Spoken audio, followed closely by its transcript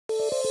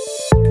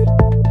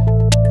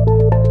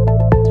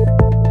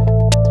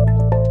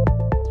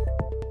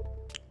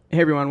Hey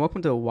everyone,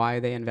 welcome to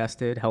Why They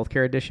Invested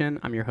Healthcare Edition.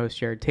 I'm your host,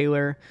 Jared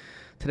Taylor.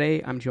 Today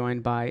I'm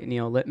joined by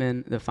Neil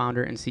Littman, the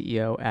founder and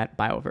CEO at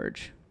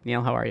Bioverge.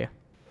 Neil, how are you?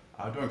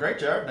 I'm doing great,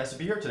 Jared. Nice to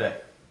be here today.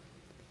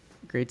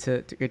 Great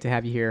to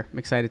have you here. I'm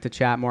excited to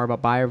chat more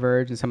about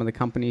Bioverge and some of the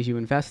companies you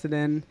invested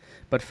in.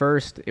 But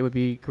first, it would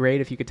be great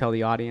if you could tell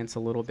the audience a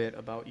little bit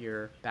about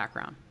your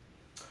background.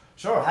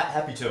 Sure,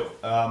 happy to.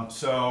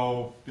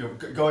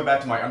 Going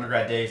back to my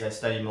undergrad days, I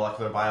studied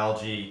molecular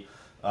biology,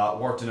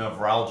 worked in a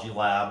virology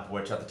lab,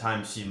 which at the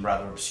time seemed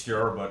rather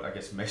obscure, but I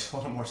guess it makes a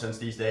little more sense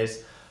these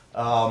days.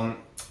 I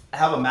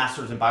have a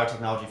master's in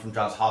biotechnology from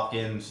Johns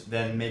Hopkins,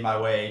 then made my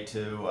way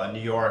to New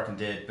York and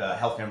did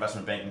healthcare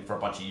investment banking for a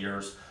bunch of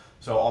years.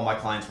 So all my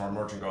clients were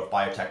emerging growth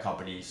biotech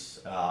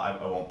companies. I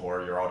won't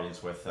bore your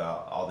audience with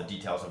all the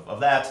details of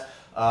that.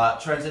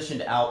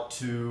 Transitioned out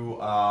to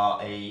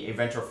a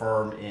venture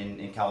firm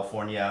in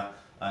California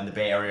in the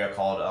Bay Area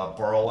called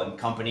Burrell and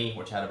Company,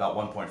 which had about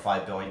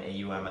 1.5 billion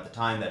AUM at the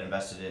time that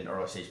invested in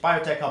early stage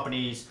biotech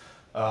companies.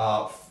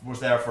 Was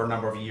there for a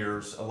number of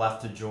years,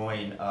 left to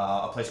join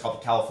a place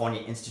called the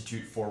California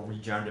Institute for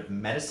Regenerative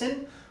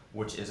Medicine,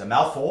 which is a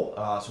mouthful,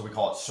 so we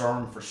call it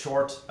CIRM for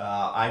short.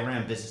 I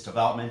ran business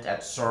development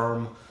at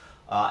CIRM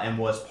and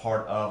was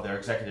part of their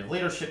executive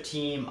leadership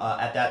team.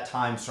 At that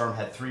time, CIRM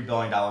had $3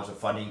 billion of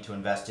funding to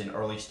invest in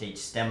early stage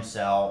stem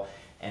cell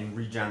and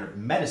regenerative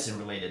medicine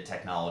related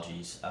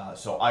technologies.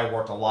 So I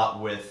worked a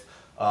lot with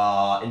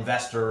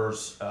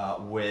investors,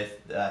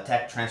 with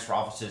tech transfer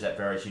offices at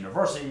various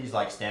universities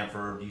like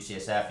Stanford,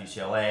 UCSF,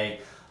 UCLA,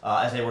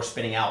 as they were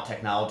spinning out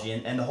technology.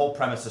 And the whole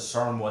premise of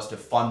CIRM was to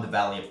fund the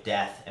valley of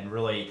death and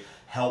really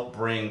help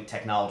bring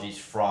technologies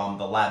from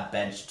the lab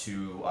bench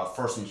to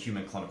first in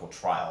human clinical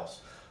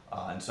trials.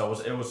 And so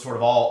it was sort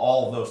of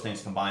all of those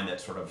things combined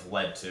that sort of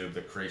led to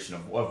the creation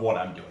of what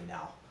I'm doing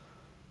now.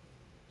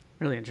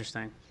 Really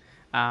interesting.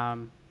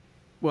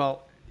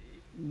 Well,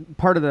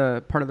 part of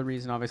the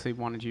reason, obviously,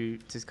 we wanted you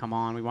to come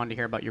on, we wanted to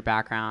hear about your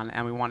background,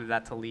 and we wanted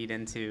that to lead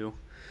into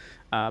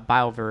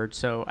Bioverge.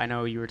 So I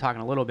know you were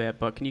talking a little bit,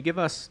 but can you give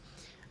us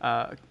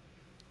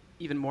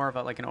even more of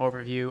an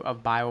overview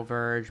of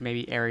Bioverge,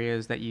 maybe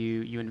areas that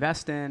you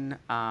invest in,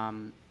 I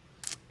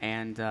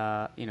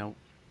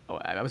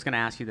was going to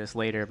ask you this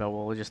later, but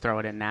we'll just throw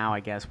it in now, I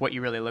guess. What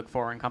you really look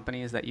for in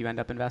companies that you end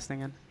up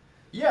investing in?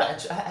 Yeah,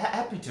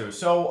 happy to.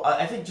 So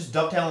I think just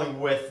dovetailing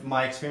with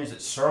my experience at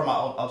CIRM,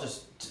 I'll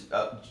just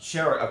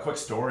share a quick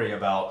story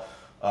about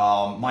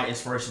my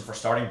inspiration for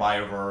starting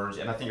Bioverge,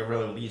 and I think it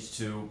really leads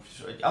to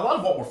a lot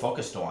of what we're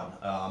focused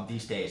on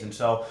these days. And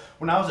so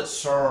when I was at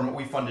CIRM,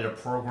 we funded a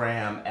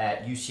program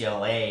at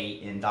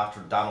UCLA in Dr.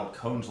 Donald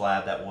Cohn's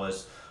lab that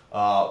was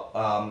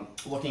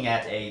looking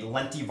at a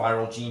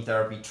lentiviral gene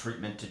therapy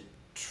treatment to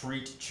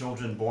treat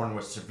children born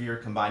with severe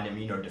combined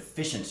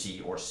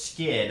immunodeficiency, or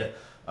SCID,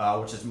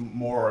 which is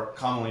more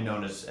commonly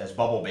known as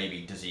bubble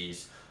baby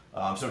disease.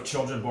 So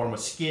children born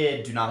with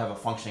SCID do not have a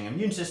functioning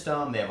immune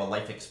system. They have a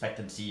life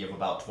expectancy of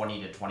about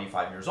 20 to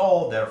 25 years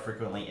old. They're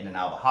frequently in and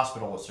out of the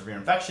hospital with severe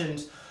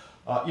infections.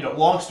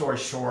 Long story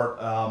short,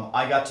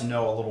 I got to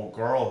know a little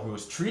girl who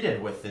was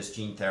treated with this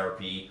gene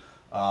therapy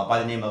by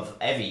the name of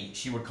Evie.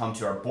 She would come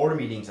to our board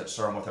meetings at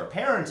CIRM with her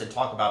parents and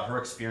talk about her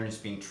experience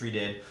being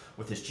treated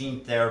with this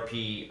gene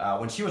therapy.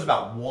 When she was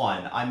about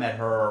 1, I met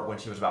her when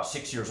she was about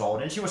 6 years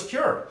old, and she was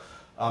cured.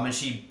 And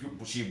she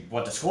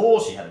went to school,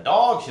 she had a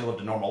dog, she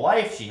lived a normal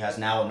life, she has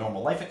now a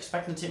normal life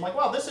expectancy. I'm like,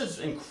 wow, this is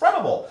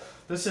incredible.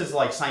 This is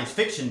like science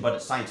fiction, but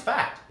it's science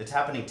fact. It's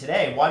happening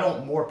today. Why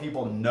don't more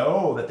people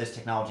know that this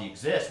technology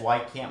exists? Why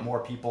can't more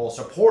people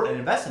support and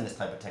invest in this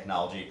type of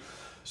technology?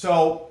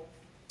 So,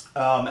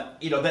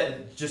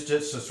 that just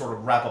to sort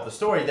of wrap up the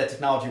story, that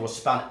technology was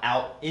spun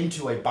out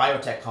into a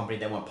biotech company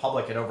that went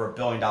public at over $1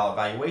 billion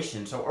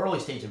valuation. So early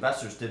stage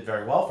investors did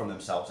very well for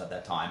themselves at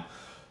that time.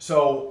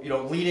 So,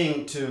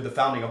 leading to the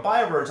founding of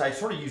Bioverge, I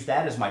sort of used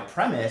that as my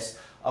premise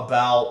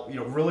about,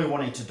 really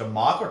wanting to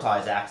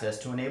democratize access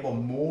to enable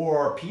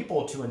more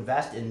people to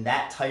invest in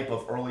that type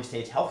of early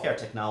stage healthcare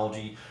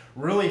technology,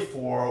 really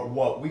for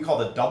what we call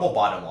the double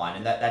bottom line.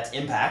 And that's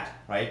impact,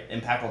 right?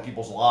 Impact on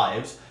people's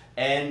lives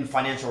and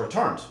financial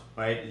returns,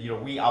 right?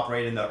 We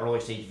operate in the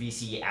early stage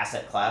VC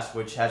asset class,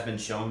 which has been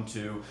shown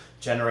to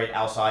generate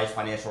outsized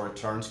financial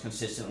returns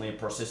consistently and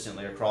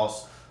persistently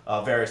across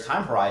various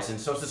time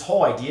horizons. So it's this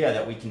whole idea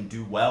that we can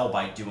do well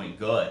by doing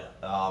good.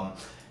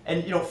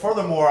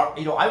 Furthermore,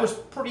 I was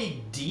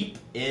pretty deep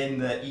in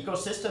the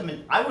ecosystem,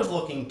 and I was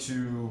looking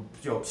to,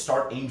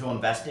 start angel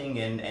investing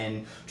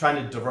and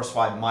trying to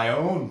diversify my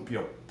own,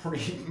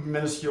 pretty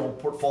minuscule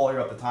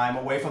portfolio at the time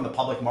away from the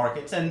public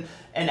markets and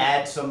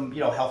add some,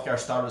 healthcare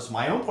startups to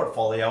my own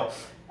portfolio.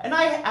 And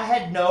I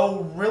had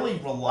no really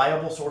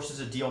reliable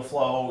sources of deal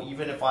flow.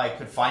 Even if I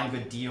could find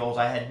good deals,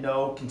 I had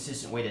no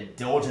consistent way to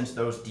diligence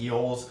those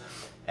deals.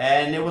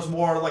 And it was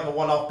more like a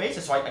one-off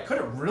basis. So I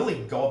couldn't really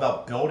go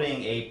about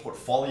building a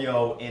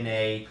portfolio in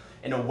a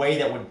way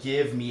that would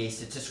give me a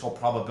statistical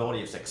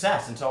probability of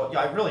success. And so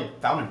I really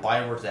founded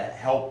Bioverge to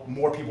help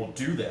more people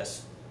do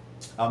this.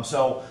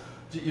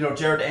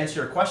 Jared, to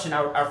answer your question,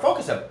 our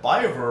focus at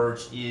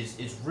Bioverge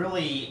is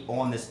really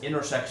on this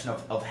intersection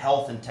of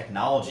health and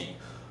technology.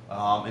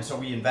 And so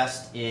we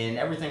invest in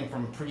everything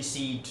from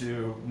pre-seed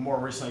to more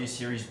recently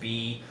Series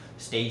B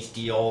stage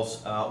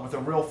deals with a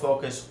real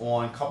focus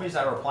on companies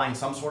that are applying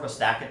some sort of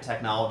stack of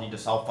technology to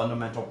solve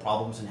fundamental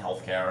problems in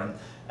healthcare.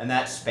 And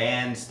that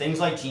spans things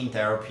like gene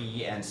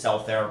therapy and cell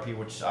therapy,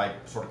 which I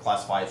sort of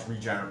classify as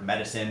regenerative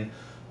medicine.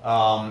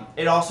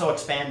 It also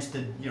expands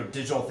to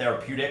digital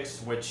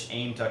therapeutics, which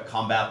aim to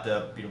combat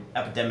the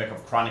epidemic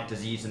of chronic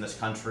disease in this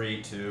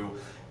country, to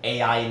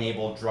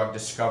AI-enabled drug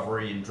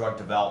discovery and drug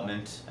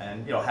development,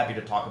 and happy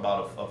to talk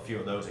about a few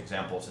of those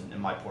examples in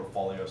my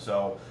portfolio.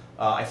 So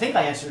I think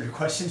I answered your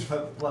questions,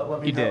 but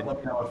let me know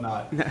if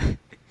not.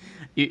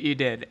 You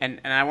did, and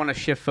I want to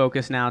shift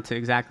focus now to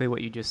exactly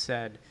what you just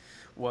said.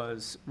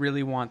 Was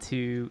really want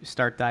to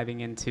start diving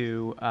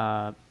into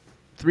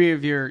 3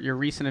 of your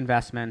recent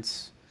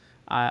investments.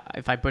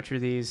 If I butcher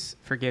these,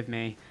 forgive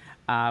me.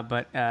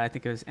 But I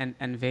think it was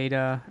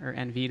Enveda,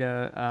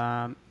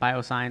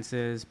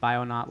 Biosciences,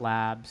 Bionaut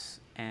Labs,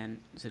 and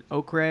is it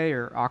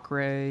Ochre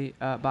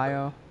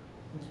Bio?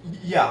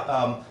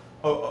 Yeah,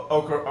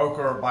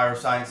 Ochre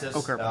Biosciences.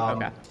 Ochre,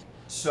 okay.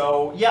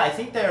 So yeah, I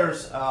think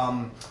there's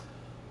a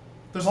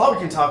lot we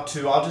can talk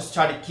to. I'll just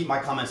try to keep my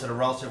comments at a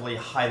relatively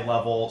high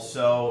level.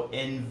 So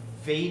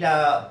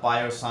Enveda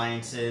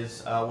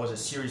Biosciences was a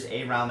Series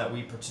A round that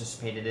we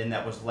participated in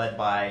that was led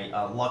by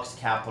Lux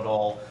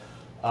Capital.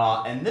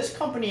 And this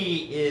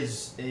company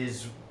is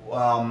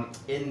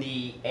in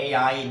the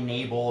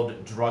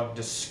AI-enabled drug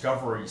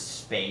discovery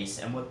space.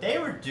 And what they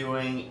were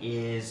doing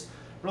is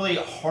really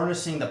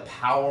harnessing the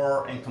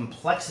power and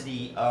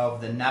complexity of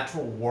the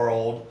natural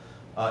world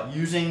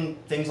using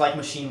things like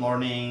machine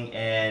learning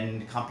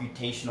and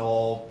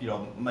computational,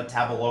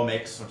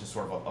 metabolomics, which is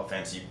sort of a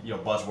fancy,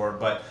 buzzword,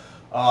 but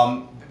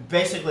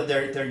basically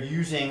they're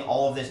using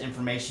all of this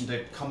information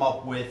to come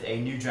up with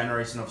a new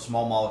generation of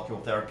small molecule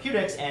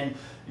therapeutics. And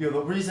the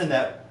reason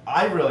that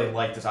I really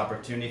like this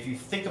opportunity, if you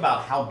think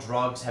about how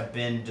drugs have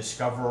been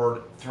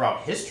discovered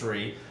throughout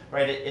history,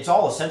 right? It's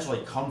all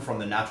essentially come from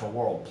the natural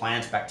world,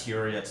 plants,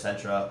 bacteria,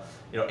 etc.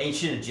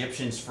 Ancient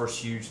Egyptians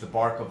first used the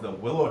bark of the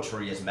willow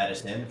tree as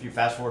medicine. If you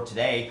fast forward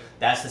today,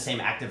 that's the same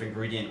active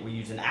ingredient we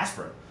use in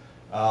aspirin.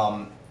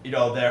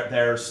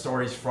 There's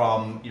stories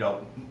from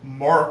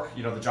Merck,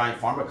 the giant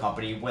pharma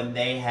company. When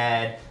they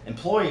had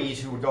employees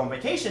who would go on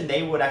vacation,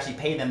 they would actually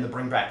pay them to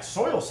bring back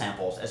soil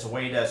samples as a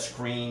way to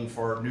screen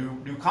for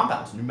new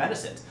compounds, new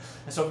medicines.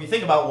 And so if you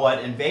think about what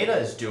Enveda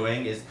is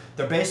doing, is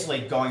they're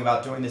basically going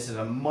about doing this in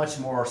a much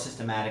more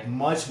systematic,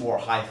 much more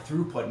high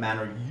throughput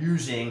manner,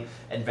 using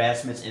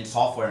advancements in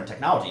software and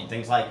technology, and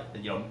things like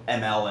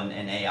ML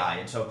and AI.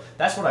 And so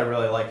that's what I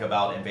really like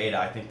about Enveda.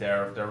 I think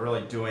they're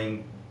really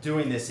doing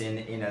this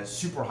in a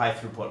super high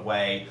throughput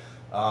way.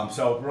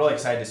 So really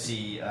excited to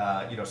see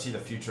see the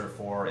future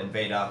for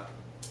Enveda.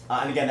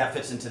 And again, that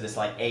fits into this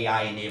like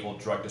AI-enabled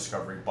drug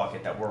discovery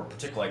bucket that we're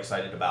particularly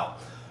excited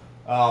about.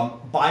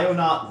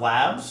 Bionaut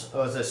Labs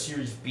was a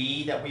Series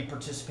B that we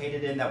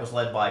participated in that was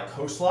led by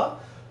Khosla.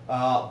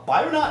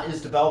 Bionaut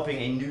is developing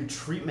a new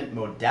treatment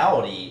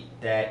modality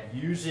that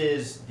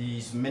uses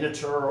these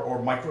miniature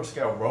or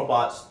microscale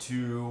robots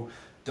to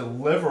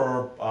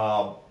deliver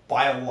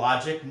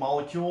biologic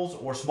molecules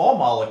or small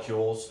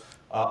molecules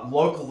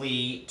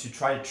locally to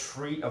try to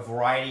treat a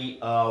variety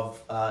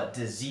of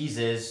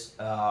diseases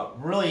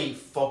really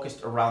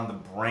focused around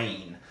the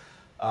brain.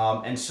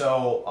 And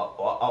so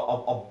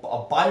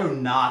a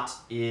Bionaut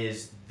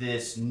is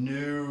this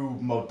new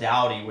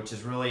modality, which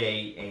is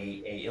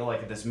really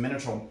like this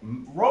miniature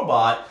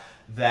robot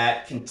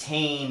that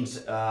contains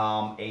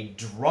a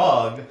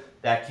drug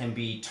that can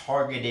be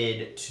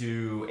targeted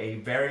to a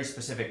very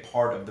specific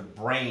part of the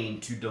brain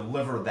to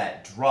deliver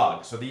that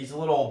drug. So these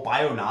little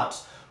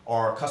Bionauts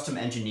are custom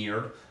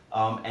engineered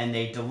and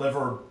they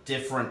deliver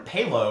different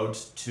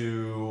payloads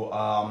to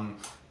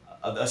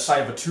a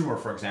site of a tumor,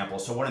 for example.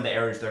 So one of the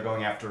areas they're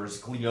going after is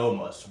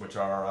gliomas, which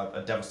are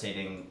a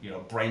devastating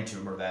brain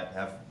tumor that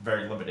have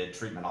very limited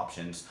treatment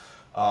options.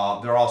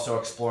 They're also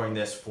exploring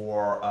this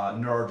for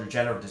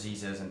neurodegenerative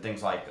diseases and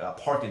things like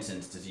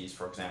Parkinson's disease,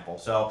 for example.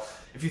 So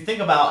if you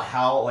think about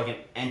how like an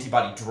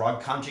antibody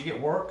drug conjugate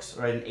works,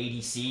 right, an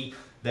ADC,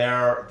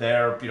 they're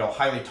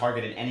highly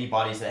targeted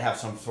antibodies that have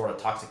some sort of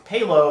toxic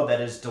payload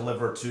that is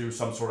delivered to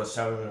some sort of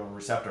cellular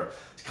receptor.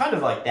 It's kind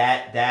of like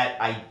that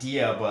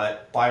idea,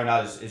 but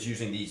Bionaut is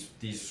using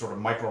these sort of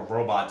micro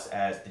robots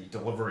as the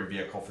delivery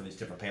vehicle for these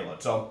different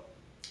payloads. So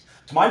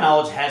to my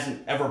knowledge,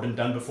 hasn't ever been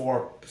done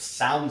before.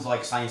 Sounds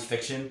like science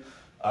fiction,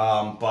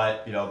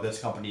 but this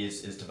company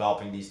is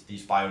developing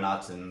these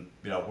Bionauts, and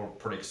we're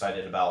pretty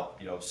excited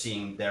about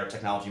seeing their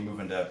technology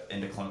move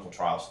into clinical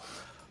trials.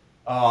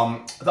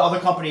 The other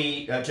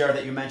company, Jared,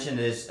 that you mentioned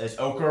is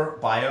Ochre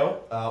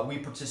Bio. We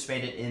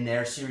participated in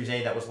their Series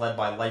A that was led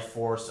by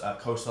Lifeforce.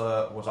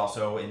 Khosla was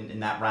also in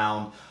that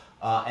round,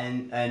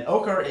 and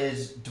Ochre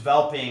is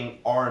developing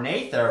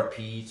RNA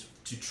therapies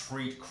to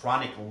treat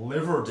chronic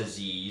liver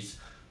disease.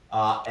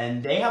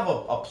 And they have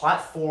a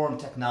platform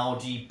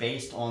technology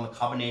based on the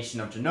combination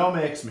of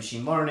genomics,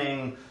 machine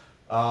learning,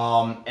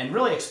 and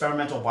really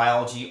experimental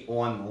biology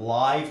on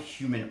live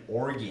human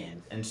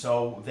organs. And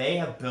so they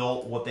have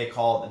built what they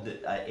call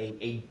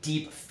a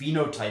deep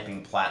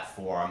phenotyping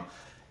platform.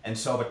 And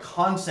so the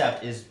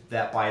concept is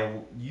that by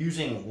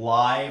using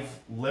live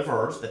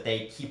livers that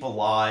they keep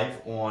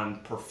alive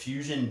on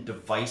perfusion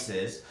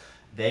devices,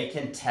 they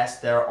can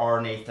test their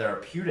RNA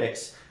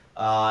therapeutics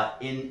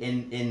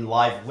in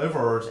live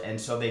livers, and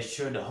so they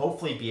should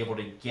hopefully be able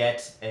to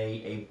get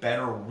a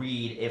better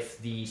read if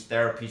these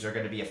therapies are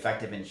going to be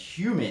effective in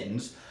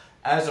humans,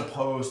 as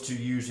opposed to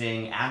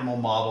using animal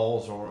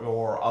models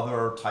or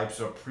other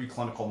types of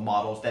preclinical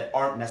models that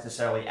aren't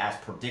necessarily as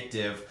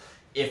predictive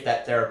if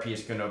that therapy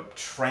is going to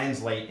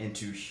translate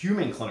into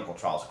human clinical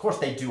trials. Of course,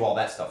 they do all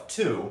that stuff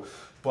too,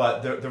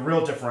 but the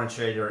real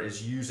differentiator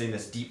is using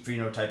this deep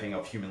phenotyping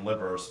of human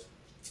livers.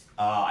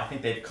 I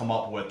think they've come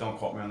up with, don't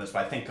quote me on this,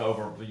 but I think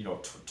over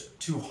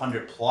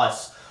 200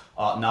 plus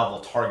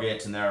novel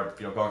targets, and they're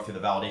going through the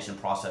validation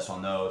process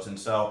on those. And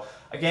so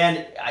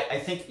again, I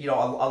think a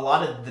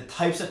lot of the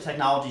types of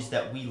technologies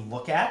that we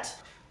look at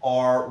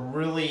are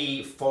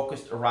really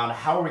focused around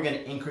how are we going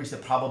to increase the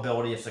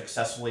probability of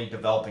successfully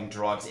developing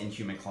drugs in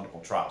human clinical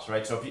trials,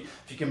 right? So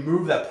if you can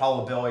move that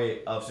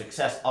probability of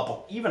success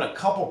up even a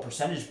couple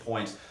percentage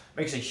points,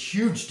 makes a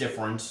huge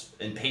difference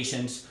in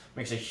patients,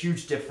 makes a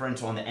huge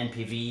difference on the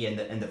NPV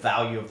and the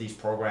value of these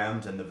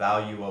programs and the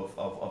value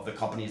of the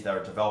companies that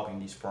are developing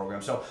these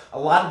programs. So a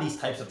lot of these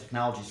types of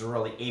technologies are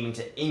really aiming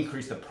to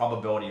increase the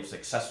probability of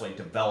successfully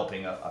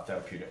developing a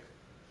therapeutic.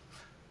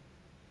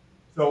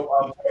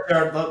 So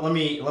Jared, let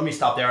me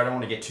stop there. I don't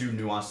want to get too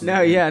nuanced.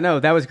 No, yeah, no,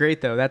 that was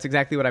great though. That's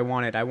exactly what I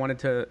wanted. I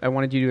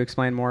wanted you to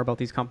explain more about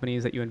these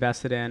companies that you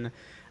invested in.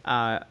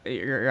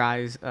 Your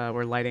eyes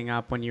were lighting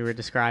up when you were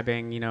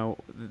describing,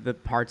 the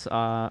parts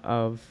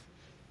of.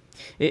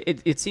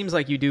 It seems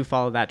like you do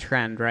follow that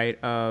trend,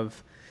 right?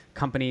 Of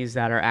companies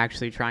that are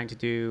actually trying to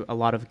do a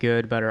lot of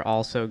good, but are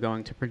also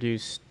going to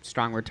produce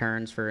strong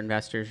returns for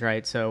investors,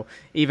 right? So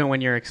even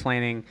when you're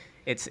explaining,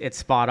 it's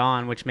spot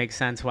on, which makes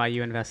sense why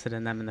you invested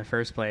in them in the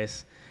first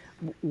place.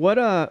 What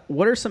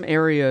are some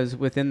areas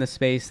within the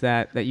space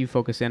that you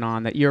focus in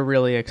on that you're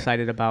really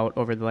excited about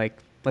over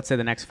let's say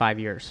the next 5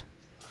 years?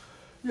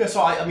 Yeah,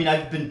 so I mean,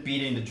 I've been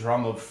beating the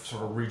drum of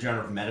sort of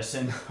regenerative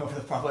medicine over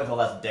probably the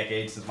last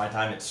decade since my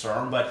time at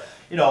CERN. But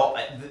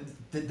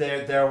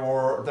there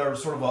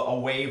was sort of a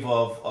wave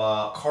of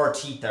CAR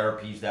T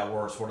therapies that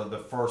were sort of the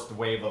first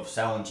wave of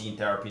cell and gene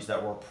therapies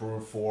that were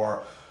approved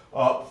for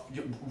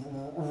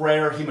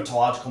rare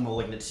hematological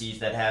malignancies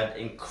that had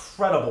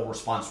incredible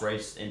response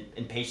rates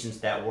in patients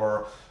that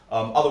were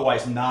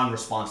otherwise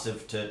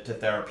non-responsive to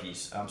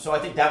therapies. So I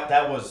think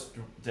that was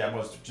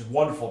just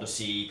wonderful to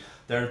see.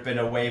 There's been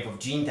a wave of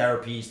gene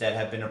therapies that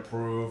have been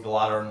approved. A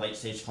lot are in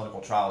late-stage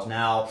clinical trials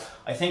now.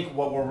 I think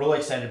what we're really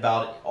excited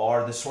about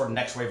are the sort of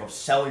next wave of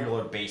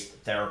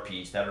cellular-based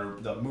therapies that are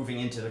moving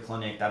into the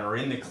clinic, that are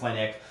in the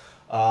clinic.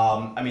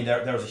 I mean,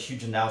 there was a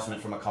huge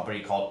announcement from a company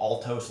called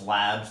Altos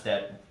Labs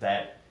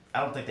that I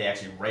don't think they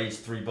actually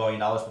raised $3 billion,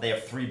 but they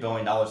have $3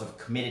 billion of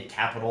committed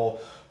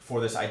capital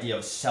for this idea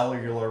of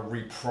cellular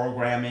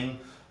reprogramming.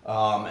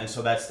 And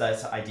so that's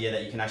the idea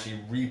that you can actually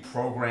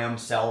reprogram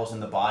cells in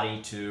the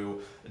body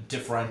to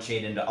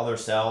differentiate into other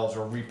cells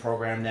or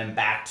reprogram them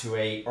back to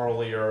a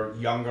earlier,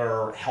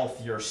 younger,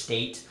 healthier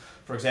state,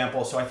 for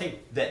example. So I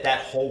think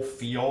that whole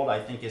field,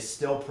 I think, is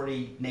still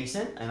pretty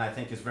nascent, and I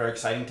think is very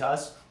exciting to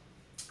us.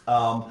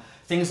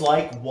 Things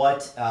like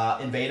what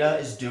Enveda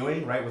is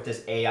doing, right, with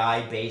this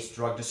AI-based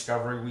drug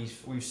discovery.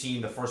 We've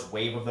seen the first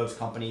wave of those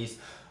companies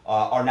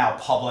are now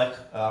public,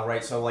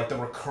 right? So like the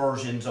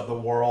Recursions of the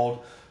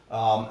world.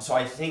 So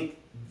I think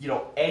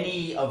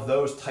any of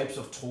those types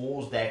of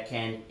tools that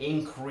can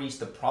increase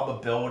the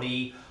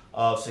probability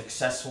of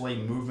successfully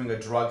moving a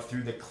drug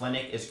through the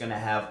clinic is going to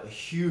have a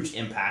huge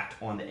impact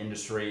on the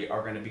industry,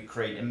 are going to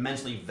create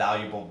immensely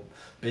valuable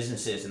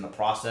businesses in the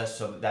process.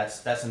 So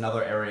that's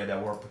another area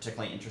that we're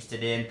particularly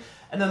interested in.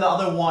 And then the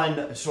other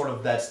one sort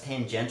of that's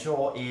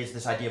tangential is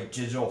this idea of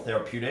digital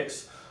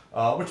therapeutics,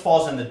 which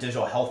falls in the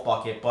digital health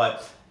bucket,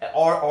 but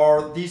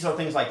these are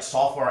things like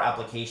software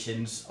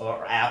applications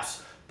or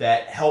apps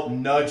that help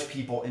nudge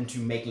people into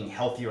making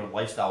healthier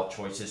lifestyle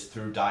choices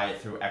through diet,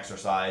 through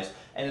exercise,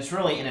 and it's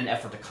really in an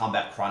effort to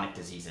combat chronic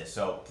diseases,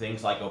 so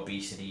things like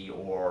obesity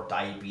or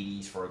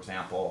diabetes, for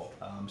example.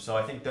 So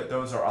I think that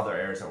those are other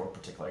areas that we're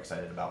particularly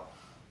excited about.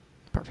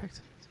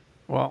 Perfect.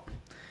 Well,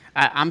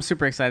 I'm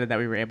super excited that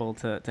we were able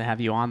to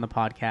have you on the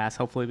podcast.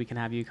 Hopefully we can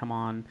have you come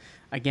on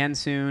again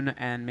soon,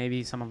 and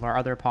maybe some of our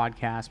other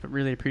podcasts, but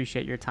really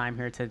appreciate your time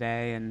here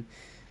today and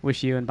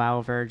wish you and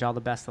Bioverge all the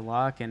best of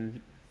luck,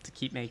 and to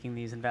keep making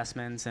these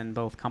investments in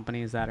both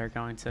companies that are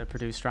going to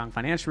produce strong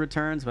financial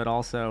returns, but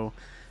also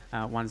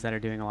ones that are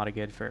doing a lot of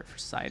good for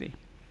society.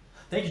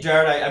 Thank you,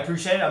 Jared. I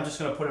appreciate it. I'm just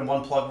going to put in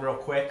one plug real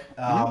quick,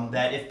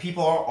 that if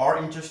people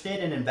are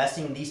interested in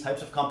investing in these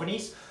types of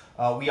companies,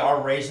 We are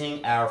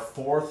raising our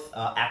fourth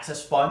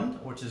Access Fund,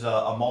 which is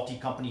a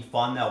multi-company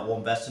fund that will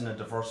invest in a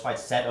diversified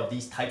set of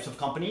these types of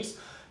companies.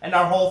 And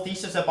our whole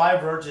thesis at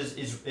Bioverge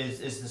is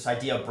this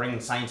idea of bringing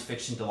science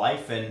fiction to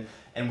life,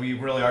 and we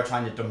really are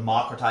trying to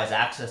democratize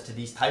access to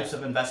these types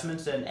of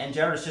investments. And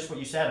Jared, it's just what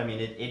you said. I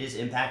mean, it is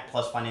impact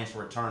plus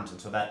financial returns,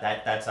 and so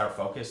that's our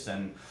focus.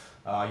 And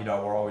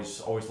we're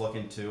always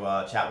looking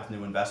to chat with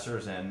new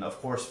investors, and of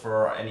course,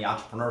 for any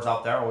entrepreneurs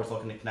out there, always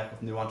looking to connect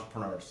with new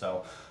entrepreneurs.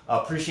 So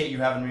appreciate you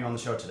having me on the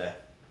show today.